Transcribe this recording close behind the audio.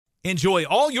Enjoy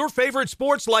all your favorite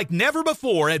sports like never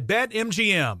before at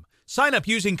BetMGM. Sign up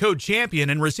using code CHAMPION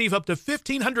and receive up to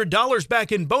 $1,500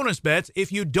 back in bonus bets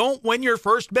if you don't win your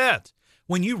first bet.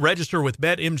 When you register with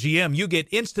BetMGM, you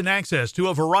get instant access to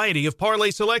a variety of parlay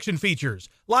selection features,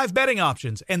 live betting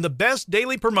options, and the best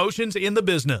daily promotions in the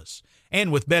business.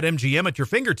 And with BetMGM at your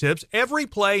fingertips, every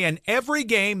play and every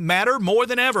game matter more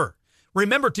than ever.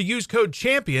 Remember to use code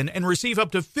CHAMPION and receive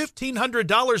up to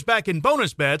 $1,500 back in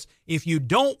bonus bets if you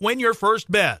don't win your first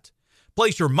bet.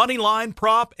 Place your money line,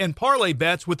 prop, and parlay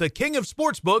bets with the king of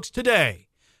sportsbooks today.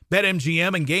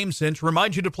 BetMGM and GameSense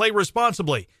remind you to play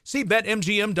responsibly. See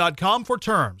BetMGM.com for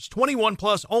terms. 21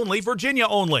 plus only, Virginia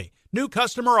only. New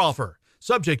customer offer.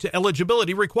 Subject to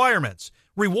eligibility requirements.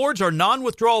 Rewards are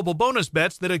non-withdrawable bonus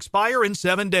bets that expire in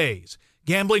 7 days.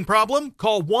 Gambling problem?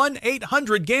 Call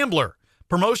 1-800-GAMBLER.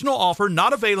 Promotional offer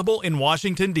not available in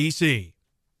Washington, D.C.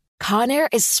 Conair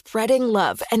is spreading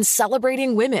love and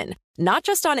celebrating women, not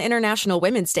just on International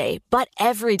Women's Day, but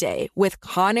every day with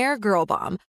Conair Girl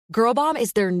Bomb. Girl Bomb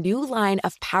is their new line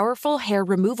of powerful hair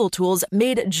removal tools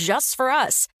made just for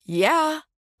us. Yeah.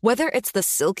 Whether it's the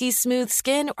silky smooth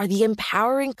skin or the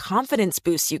empowering confidence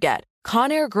boost you get,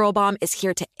 Conair Girl Bomb is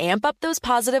here to amp up those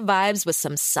positive vibes with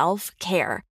some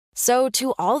self-care. So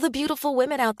to all the beautiful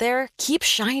women out there, keep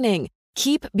shining.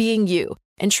 Keep being you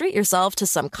and treat yourself to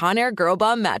some Conair Girl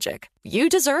Bomb magic. You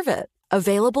deserve it.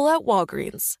 Available at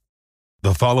Walgreens.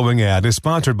 The following ad is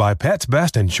sponsored by Pets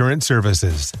Best Insurance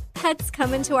Services. Pets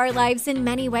come into our lives in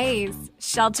many ways.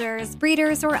 Shelters,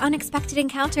 breeders, or unexpected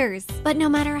encounters. But no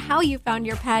matter how you found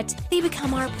your pet, they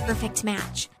become our perfect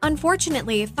match.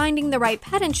 Unfortunately, finding the right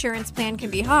pet insurance plan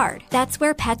can be hard. That's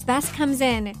where Pets Best comes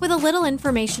in. With a little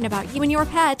information about you and your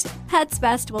pet, Pets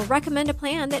Best will recommend a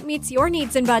plan that meets your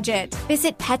needs and budget.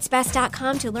 Visit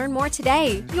PetsBest.com to learn more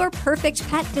today. Your perfect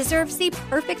pet deserves the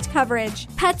perfect coverage.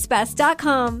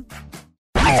 PetsBest.com.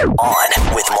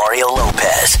 On with Mario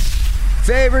Lopez.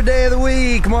 Favorite day of the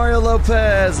week, Mario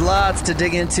Lopez. Lots to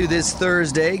dig into this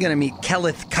Thursday. Going to meet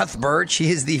Kelleth Cuthbert. She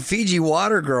is the Fiji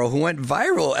water girl who went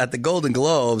viral at the Golden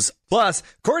Globes. Plus,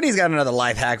 Courtney's got another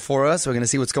life hack for us. We're going to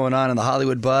see what's going on in the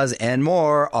Hollywood buzz and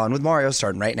more. On with Mario,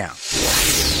 starting right now.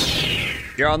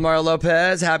 You're on Mario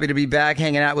Lopez. Happy to be back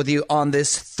hanging out with you on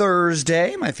this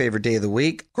Thursday, my favorite day of the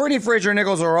week. Courtney, Fraser,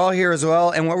 Nichols are all here as well.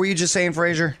 And what were you just saying,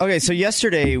 Fraser? Okay, so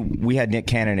yesterday we had Nick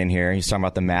Cannon in here. He's talking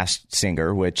about The Masked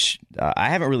Singer, which I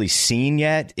haven't really seen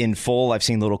yet in full. I've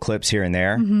seen little clips here and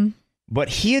there. Mm-hmm. But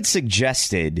he had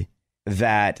suggested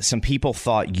that some people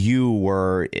thought you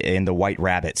were in the White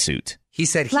Rabbit suit. He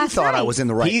said he thought I was in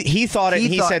the right. He thought it.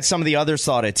 He said some of the others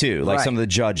thought it too, like some of the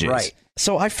judges. Right.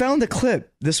 So I found a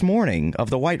clip this morning of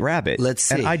the White Rabbit. Let's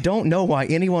see. And I don't know why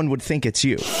anyone would think it's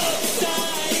you.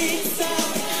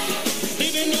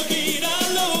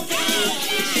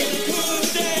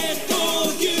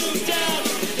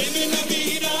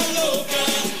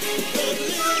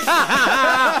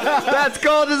 That's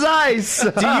cold as ice. Do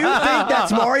you think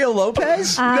that's Mario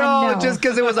Lopez? No, just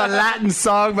because it was a Latin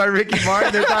song by Ricky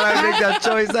Martin, they thought I'd make that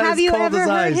choice. That Have is you cold ever as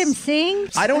heard ice. him sing?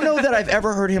 I don't know that I've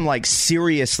ever heard him like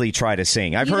seriously try to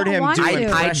sing. I've heard him do I'd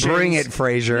impressions. bring it,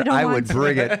 Fraser. I would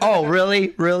bring it. Oh,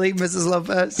 really? Really, Mrs.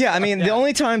 Lopez? Yeah, I mean, the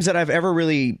only times that I've ever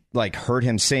really like heard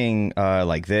him sing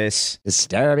like this,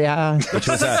 Hysteria, which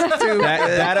was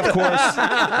that of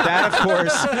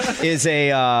course is a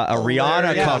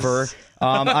Rihanna cover.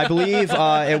 I believe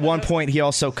at one point he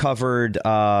also covered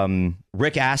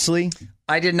Rick Astley.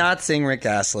 I did not sing Rick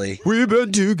Astley. We've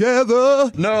been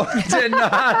together. No, I did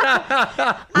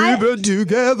not. We've been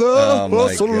together for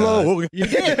so long.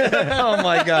 Oh,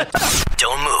 my God.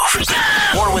 Don't move.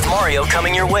 More with Mario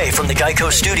coming your way from the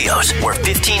Geico Studios, where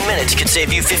 15 minutes could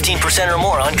save you 15% or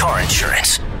more on car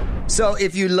insurance. So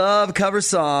if you love cover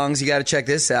songs, you got to check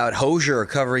this out. Hozier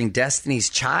covering Destiny's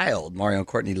Child. Mario and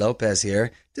Courtney Lopez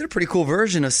here. Did a pretty cool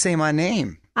version of Say My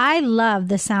Name. I love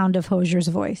the sound of Hozier's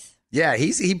voice. Yeah,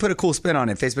 he put a cool spin on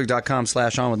it.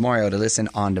 Facebook.com/OnWithMario to listen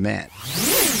on demand.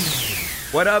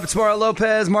 What up? It's Mario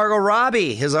Lopez. Margot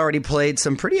Robbie has already played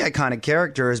some pretty iconic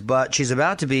characters, but she's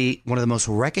about to be one of the most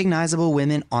recognizable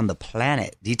women on the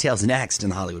planet. Details next in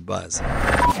the Hollywood Buzz.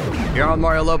 You're on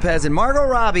Mario Lopez, and Margot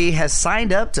Robbie has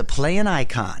signed up to play an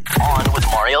icon. On with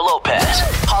Mario Lopez.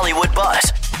 Hollywood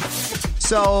Buzz.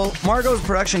 So, Margot's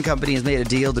production company has made a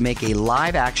deal to make a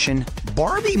live-action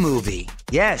Barbie movie.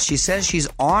 Yes, she says she's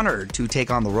honored to take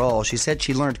on the role. She said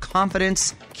she learned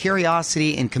confidence,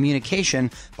 curiosity, and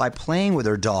communication by playing with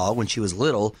her doll when she was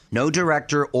little. No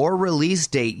director or release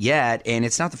date yet, and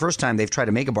it's not the first time they've tried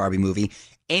to make a Barbie movie.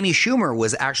 Amy Schumer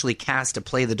was actually cast to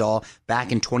play the doll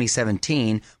back in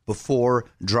 2017 before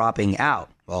dropping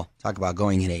out. Well, talk about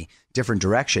going in a different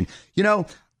direction. You know,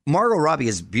 Margot Robbie,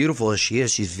 as beautiful as she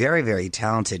is, she's very, very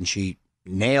talented, and she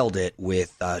nailed it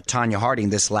with Tonya Harding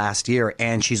this last year.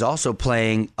 And she's also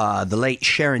playing the late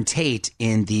Sharon Tate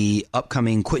in the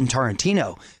upcoming Quentin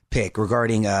Tarantino pick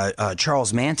regarding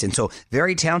Charles Manson. So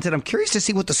very talented. I'm curious to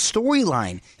see what the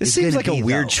storyline This is seems gonna like a be,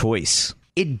 weird though. choice.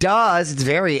 It does. It's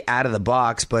very out of the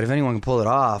box, but if anyone can pull it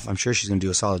off, I'm sure she's going to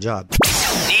do a solid job.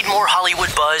 Need more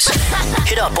Hollywood buzz?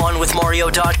 Hit up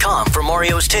onwithmario.com for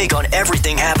Mario's take on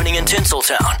everything happening in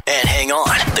Tinseltown. And hang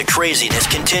on, the craziness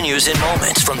continues in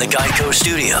moments from the Geico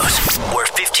Studios, where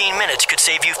 15 minutes could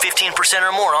save you 15%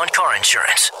 or more on car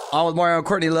insurance. On with Mario and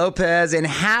Courtney Lopez, and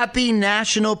happy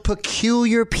National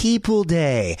Peculiar People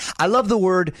Day. I love the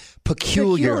word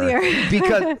peculiar.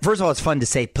 Because, first of all, it's fun to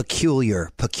say peculiar,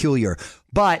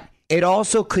 but it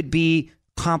also could be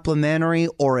complimentary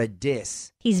or a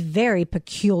diss. He's very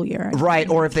peculiar. Right,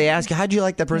 or if they ask you, how'd you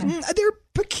like that person? They're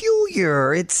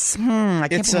peculiar. It's, I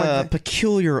can't It's put my- a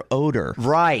peculiar odor.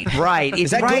 Right.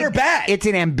 Is that good or bad? It's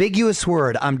an ambiguous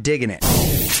word. I'm digging it.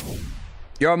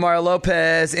 You're on Mario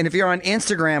Lopez, and if you're on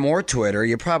Instagram or Twitter,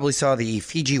 you probably saw the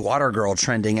Fiji water girl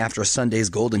trending after Sunday's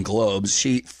Golden Globes.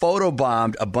 She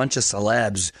photobombed a bunch of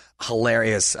celebs.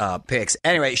 Hilarious pics.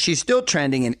 Anyway, she's still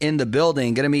trending and in the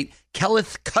building. Going to meet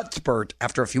Kelleth Cuthbert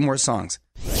after a few more songs.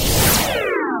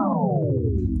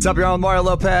 What's up, you're on with Mario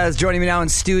Lopez. Joining me now in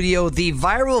studio, the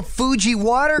viral Fuji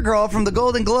water girl from the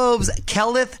Golden Globes,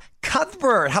 Kelleth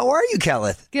Cuthbert. How are you,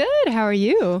 Kelleth? Good. How are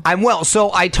you? I'm well.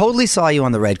 So I totally saw you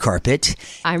on the red carpet.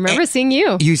 I remember seeing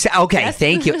you. You said, okay, yes.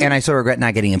 Thank you. And I so regret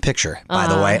not getting a picture, by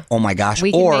the way. Oh my gosh.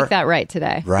 We can make that right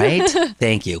today. Right?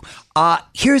 Thank you.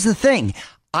 Here's the thing.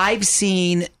 I've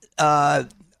seen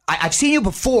you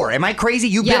before. Am I crazy?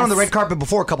 You've been on the red carpet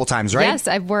before a couple times, right? Yes,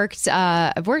 I've worked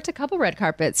a couple red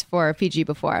carpets for Fiji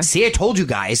before. See, I told you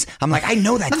guys. I'm like, I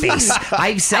know that face.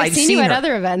 I've seen you her at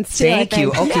other events too. Thank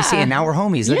you. Okay, see, and now we're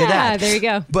homies. Look at that. Yeah, there you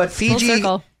go. But Fiji, full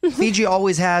circle. Fiji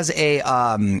always has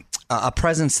a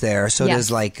presence there. So Yes.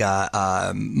 there's like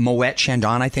Moet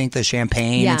Chandon, I think, the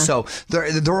champagne. Yeah. And so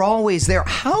they're always there.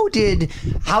 How did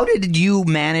you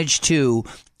manage to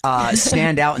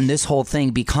stand out in this whole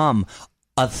thing, become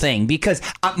a thing? Because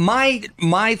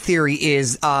my theory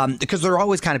is because there are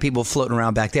always kind of people floating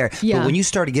around back there. Yeah. But when you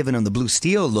started giving them the blue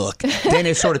steel look, then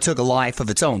it sort of took a life of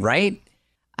its own, right?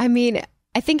 I mean,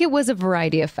 I think it was a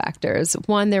variety of factors.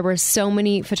 One, there were so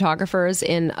many photographers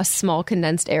in a small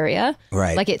condensed area.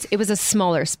 Right. Like it was a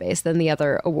smaller space than the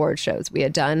other award shows we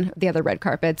had done, the other red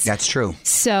carpets. That's true.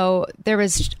 So there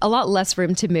was a lot less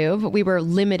room to move. We were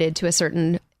limited to a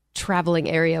certain traveling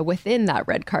area within that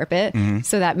red carpet. Mm-hmm.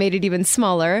 So that made it even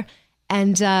smaller.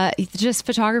 And just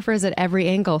photographers at every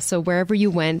angle. So wherever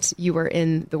you went, you were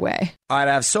in the way. All right,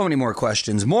 I have so many more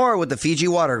questions. More with the Fiji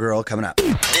water girl coming up.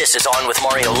 This is On with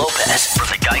Mario Lopez from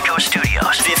the Geico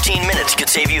Studios. 15 minutes could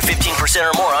save you 15%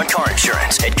 or more on car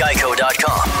insurance at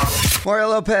geico.com. Mario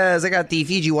Lopez, I got the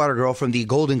Fiji water girl from the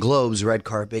Golden Globes red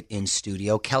carpet in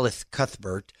studio, Kelleth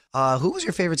Cuthbert. Who was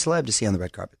your favorite celeb to see on the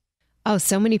red carpet? Oh,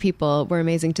 so many people were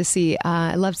amazing to see.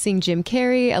 I loved seeing Jim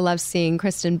Carrey. I loved seeing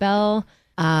Kristen Bell.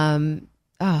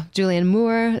 Julianne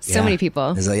Moore. So many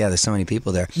people. There's so many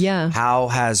people there. Yeah. How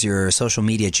has your social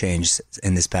media changed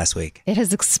in this past week? It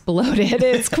has exploded.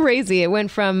 It's crazy. It went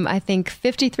from, I think,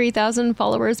 53,000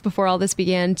 followers before all this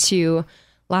began to,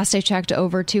 last I checked,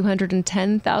 over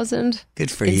 210,000.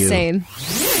 Good for Insane.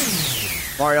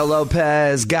 Mario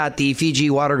Lopez got the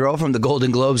Fiji water girl from the Golden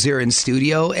Globes here in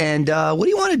studio. And what do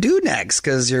you want to do next?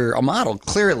 Because you're a model,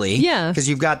 clearly. Yeah. Because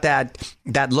you've got that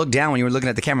look down when you were looking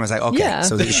at the camera. I was like, okay, Yeah.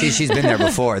 so she's been there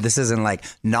before. This isn't like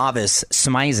novice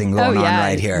smizing going on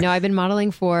right here. No, I've been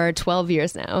modeling for 12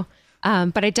 years now.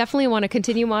 But I definitely want to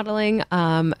continue modeling.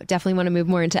 Definitely want to move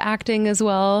more into acting as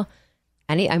well.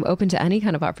 I'm open to any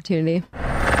kind of opportunity.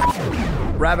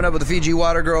 Wrapping up with the Fiji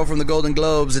water girl from the Golden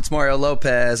Globes, it's Mario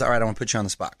Lopez. All right, I want to put you on the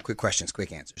spot. Quick questions,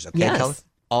 quick answers. Okay, Yes. Kelly?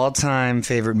 All-time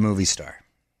favorite movie star?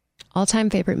 All-time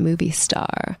favorite movie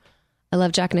star. I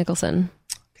love Jack Nicholson.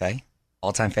 Okay.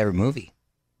 All-time favorite movie?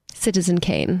 Citizen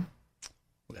Kane.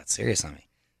 Well, that's serious on me.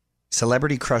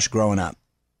 Celebrity crush growing up?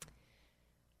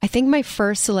 I think my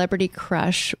first celebrity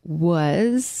crush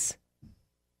was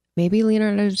maybe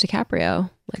Leonardo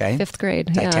DiCaprio. Okay. Fifth grade.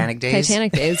 Titanic days?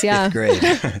 Titanic days, yeah. Fifth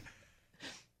grade.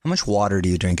 How much water do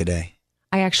you drink a day?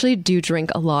 I actually do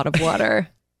drink a lot of water.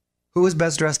 Who was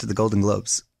best dressed at the Golden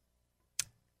Globes?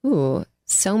 Ooh,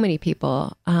 so many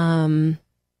people.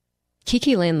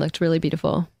 Kiki Lane looked really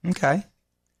beautiful. Okay.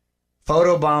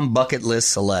 Photobomb bucket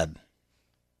list celeb?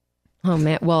 Oh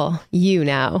man, well, you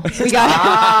now. We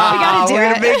got to do we're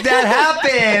it. gonna make that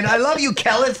happen. I love you,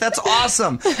 Kelleth. That's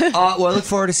awesome. Well, I look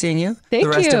forward to seeing you Thank the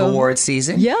rest you. of awards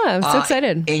season. Yeah, I'm so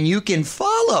excited. And you can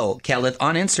follow Kelleth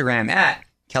on Instagram at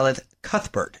Kelleth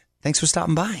Cuthbert. Thanks for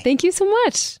stopping by. Thank you so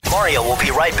much. Mario will be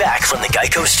right back from the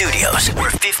Geico Studios, where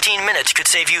 15 minutes could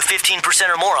save you 15%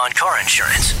 or more on car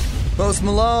insurance. Post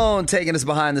Malone taking us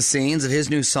behind the scenes of his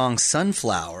new song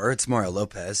Sunflower. It's Mario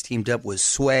Lopez teamed up with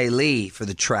Sway Lee for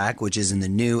the track, which is in the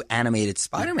new animated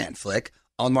Spider-Man flick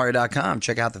on Mario.com.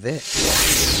 Check out the vid.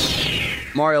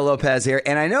 Mario Lopez here,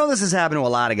 and I know this has happened to a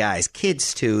lot of guys,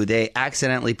 kids too. They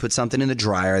accidentally put something in the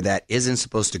dryer that isn't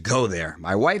supposed to go there.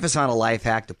 My wife has found a life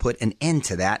hack to put an end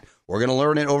to that. We're going to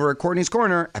learn it over at Courtney's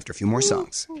Corner after a few more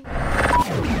songs.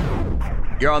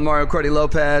 You're on Mario Courtney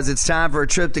Lopez. It's time for a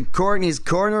trip to Courtney's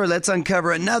Corner. Let's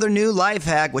uncover another new life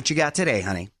hack. What you got today,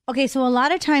 honey? Okay, so a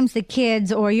lot of times the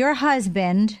kids or your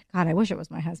husband, God, I wish it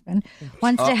was my husband,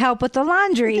 wants to help with the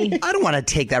laundry. I don't want to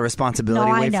take that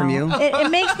responsibility away from you. It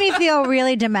makes me feel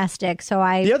really domestic. So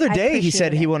The other day, he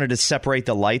said he wanted. wanted to separate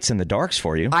the lights and the darks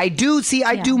for you. I do. See,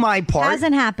 I do my part.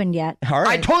 Hasn't happened yet. All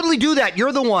right. I totally do that.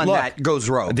 You're the one Look, that goes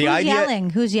rogue. The idea,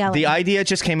 Who's yelling? The idea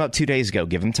just came up 2 days ago.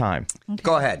 Give him time.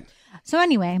 Go ahead. So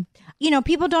anyway,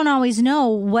 people don't always know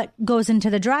what goes into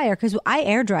the dryer because I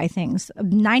air dry things.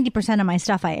 90% of my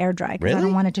stuff I air dry because I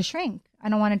don't want it to shrink.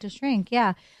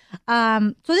 Yeah.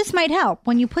 So this might help.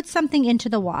 When you put something into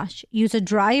the wash, use a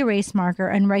dry erase marker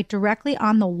and write directly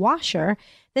on the washer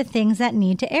the things that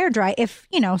need to air dry if,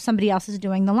 somebody else is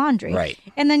doing the laundry. Right.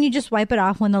 And then you just wipe it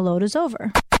off when the load is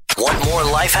over. Want more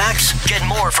life hacks? Get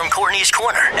more from Courtney's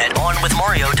Corner at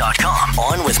OnWithMario.com.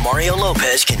 On with Mario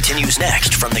Lopez continues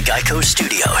next from the Geico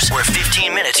Studios, where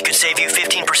 15 minutes could save you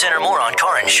 15% or more on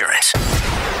car insurance.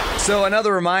 So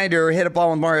another reminder, hit up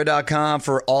OnWithMario.com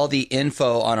for all the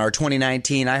info on our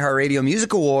 2019 iHeartRadio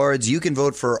Music Awards. You can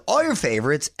vote for all your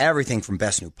favorites, everything from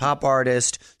Best New Pop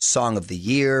Artist, Song of the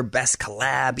Year, Best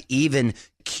Collab, even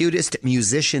Cutest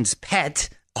Musician's Pet.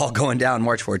 All going down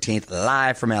March 14th,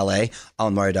 live from LA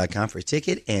on Mario.com for a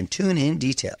ticket and tune in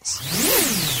details.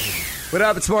 What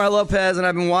up? It's Mario Lopez, and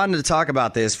I've been wanting to talk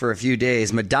about this for a few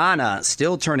days. Madonna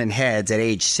still turning heads at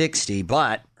age 60,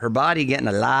 but her body getting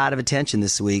a lot of attention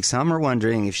this week. Some are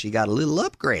wondering if she got a little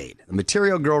upgrade. The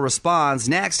Material Girl responds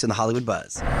next in the Hollywood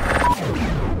Buzz.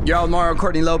 Y'all, Mario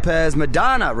Courtney Lopez.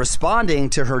 Madonna responding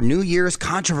to her New Year's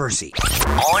controversy.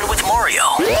 On with Mario,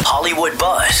 Hollywood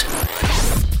Buzz.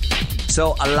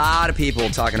 So a lot of people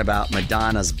talking about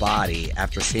Madonna's body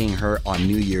after seeing her on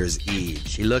New Year's Eve.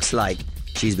 She looks like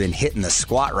she's been hitting the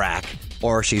squat rack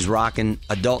or she's rocking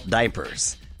adult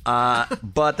diapers.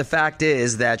 But the fact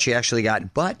is that she actually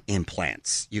got butt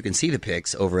implants. You can see the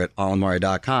pics over at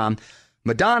allmario.com.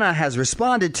 Madonna has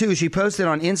responded too. She posted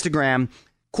on Instagram,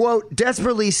 quote,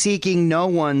 desperately seeking no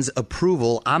one's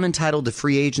approval. I'm entitled to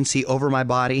free agency over my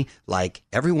body like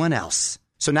everyone else.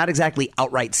 So not exactly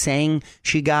outright saying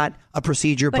she got a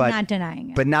procedure, but not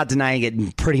denying it. But not denying it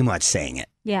and pretty much saying it.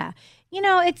 Yeah.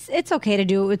 It's okay to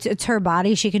do. It's her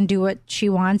body. She can do what she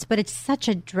wants, but it's such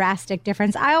a drastic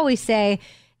difference. I always say,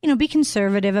 be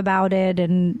conservative about it.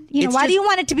 And, why do you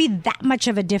want it to be that much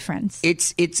of a difference?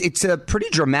 It's a pretty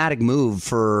dramatic move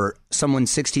for someone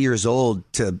 60 years old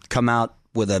to come out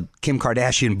with a Kim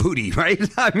Kardashian booty, right?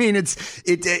 I mean,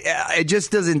 it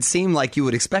just doesn't seem like you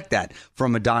would expect that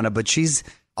from Madonna, but she's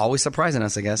always surprising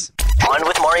us, I guess.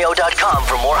 OnWithMario.com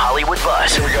for more Hollywood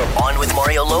buzz. Here we go. On with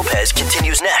Mario Lopez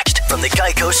continues next from the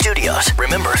Geico Studios.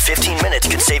 Remember, 15 minutes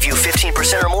could save you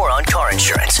 15% or more on car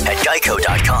insurance at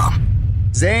Geico.com.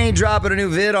 Zayn dropping a new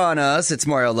vid on us. It's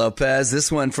Mario Lopez. This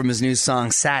one from his new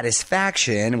song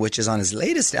Satisfaction, which is on his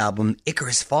latest album,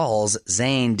 Icarus Falls.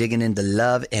 Zayn digging into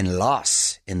love and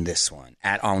loss in this one.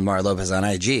 At On Mario Lopez on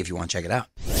IG if you want to check it out.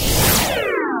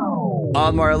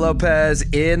 On Mario Lopez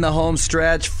in the home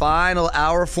stretch. Final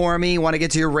hour for me. Want to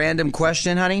get to your random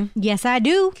question, honey? Yes, I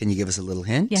do. Can you give us a little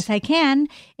hint? Yes, I can.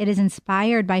 It is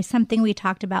inspired by something we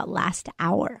talked about last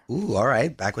hour. Ooh, all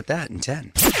right. Back with that in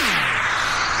 10.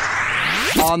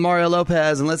 On Mario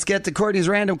Lopez, and let's get to Courtney's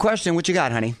random question. What you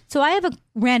got, honey? So I have a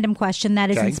random question that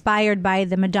is inspired by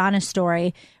the Madonna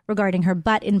story regarding her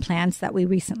butt implants that we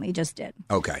recently just did.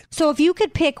 Okay. So if you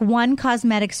could pick one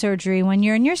cosmetic surgery when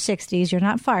you're in your 60s, you're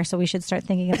not far, so we should start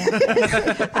thinking about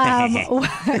this.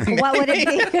 What would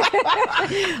it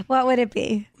be? What would it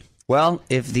be? Well,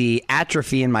 if the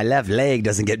atrophy in my left leg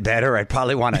doesn't get better, I'd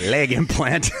probably want a leg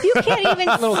implant. You can't even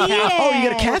see it. Oh, you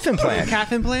got a calf implant.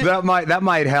 Calf implant? That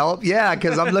might help. Yeah,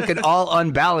 because I'm looking all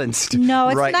unbalanced. No,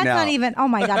 it's right that's now. not even. Oh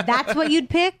my God, that's what you'd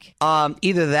pick?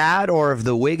 Either that, or if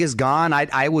the wig is gone,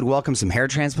 I would welcome some hair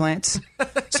transplants.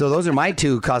 So those are my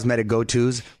two cosmetic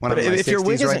go-tos. But if your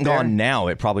wig isn't gone now,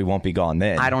 it probably won't be gone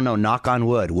then. I don't know. Knock on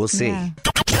wood. We'll see. Yeah.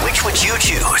 Which would you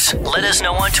choose? Let us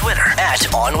know on Twitter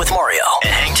 @OnWithMario.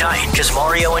 And hang tight, because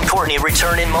Mario and Courtney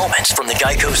return in moments from the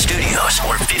Geico Studios,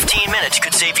 where 15 minutes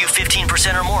could save you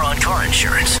 15% or more on car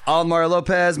insurance. I'm Mario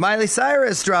Lopez. Miley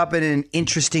Cyrus dropping an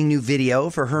interesting new video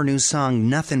for her new song,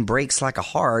 Nothing Breaks Like a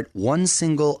Heart. One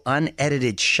single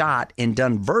unedited shot and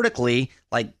done vertically,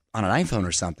 like on an iPhone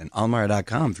or something.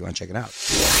 Allmario.com if you want to check it out.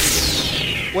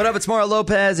 What up? It's Mario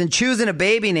Lopez. And choosing a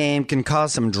baby name can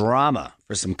cause some drama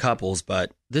for some couples,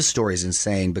 but this story is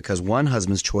insane because one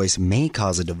husband's choice may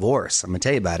cause a divorce. I'm going to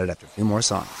tell you about it after a few more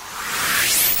songs.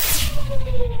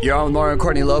 You're on with Mario and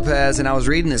Courtney Lopez, and I was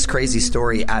reading this crazy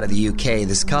story out of the UK.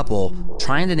 This couple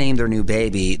trying to name their new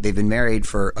baby. They've been married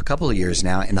for a couple of years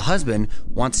now, and the husband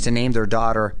wants to name their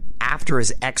daughter after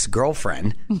his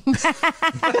ex-girlfriend. Oh,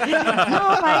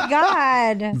 my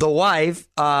God. The wife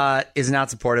is not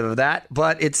supportive of that,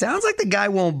 but it sounds like the guy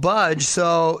won't budge,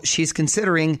 so she's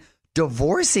considering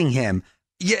divorcing him.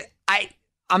 Yeah,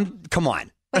 come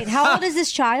on. Wait, how old is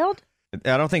this child?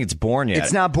 I don't think it's born yet.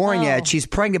 It's not born yet. She's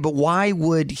pregnant, but why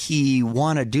would he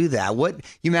want to do that? You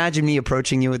imagine me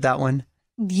approaching you with that one?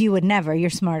 You would never. You're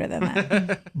smarter than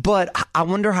that. But I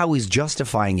wonder how he's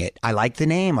justifying it. I like the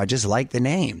name. I just like the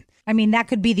name. I mean, that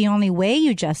could be the only way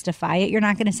you justify it. You're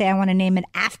not going to say, I want to name it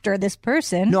after this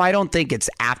person. No, I don't think it's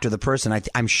after the person.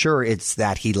 I'm sure it's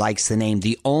that he likes the name.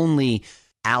 The only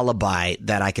alibi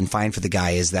that I can find for the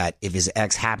guy is that if his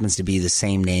ex happens to be the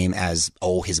same name as,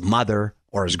 his mother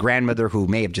or his grandmother who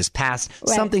may have just passed,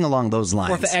 right. Something along those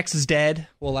lines. Or if the ex is dead,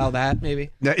 we'll allow that, maybe.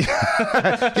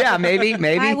 Yeah, maybe.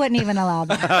 I wouldn't even allow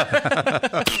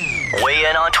that. Weigh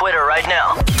in on Twitter right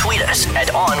now. Tweet us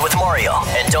 @OnWithMario.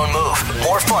 And don't move.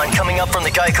 More fun coming up from the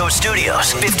Geico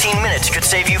Studios. 15 minutes could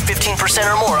save you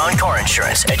 15% or more on car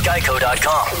insurance at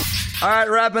Geico.com. All right,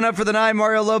 wrapping up for the night.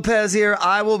 Mario Lopez here.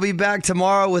 I will be back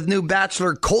tomorrow with new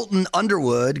Bachelor Colton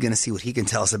Underwood. Going to see what he can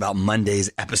tell us about Monday's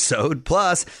episode.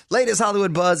 Plus, latest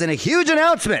Hollywood buzz and a huge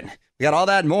announcement. We got all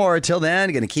that and more. Till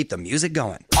then, going to keep the music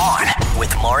going. On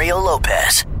with Mario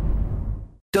Lopez.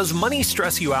 Does money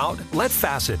stress you out? Let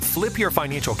Facet flip your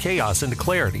financial chaos into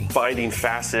clarity. Finding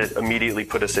Facet immediately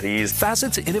put us at ease.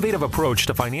 Facet's innovative approach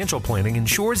to financial planning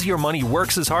ensures your money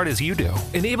works as hard as you do,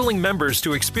 enabling members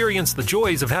to experience the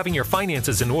joys of having your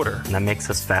finances in order. And that makes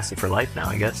us Facet for life now,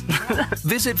 I guess.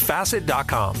 Visit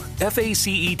Facet.com,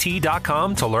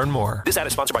 FACET.com to learn more. This ad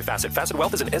is sponsored by Facet. Facet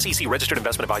Wealth is an SEC registered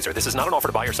investment advisor. This is not an offer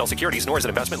to buy or sell securities, nor is it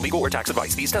investment, legal, or tax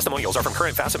advice. These testimonials are from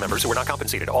current Facet members who are not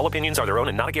compensated. All opinions are their own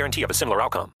and not a guarantee of a similar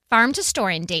outcome. Farm to store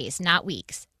in days, not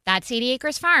weeks. That's 80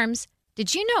 Acres Farms.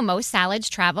 Did you know most salads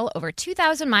travel over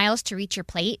 2,000 miles to reach your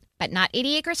plate? But not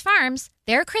 80 Acres Farms.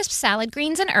 Their crisp salad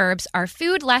greens and herbs are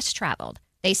food less traveled.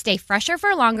 They stay fresher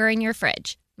for longer in your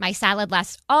fridge. My salad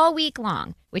lasts all week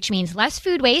long, which means less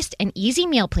food waste and easy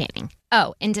meal planning.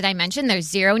 Oh, and did I mention there's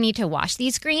zero need to wash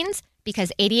these greens?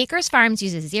 Because 80 Acres Farms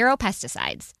uses zero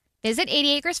pesticides. Visit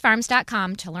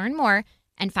 80acresfarms.com to learn more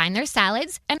and find their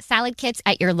salads and salad kits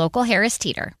at your local Harris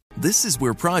Teeter. This is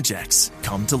where projects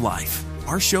come to life.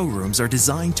 Our showrooms are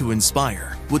designed to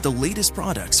inspire with the latest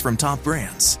products from top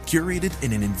brands, curated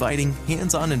in an inviting,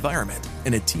 hands-on environment,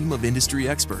 and a team of industry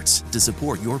experts to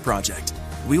support your project.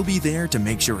 We'll be there to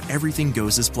make sure everything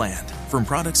goes as planned, from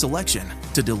product selection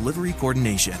to delivery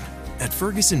coordination. At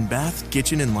Ferguson Bath,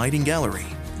 Kitchen, and Lighting Gallery,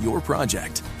 your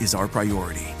project is our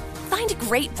priority. Find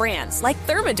great brands like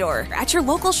Thermador at your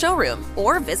local showroom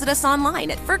or visit us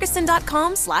online at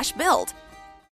Ferguson.com/build.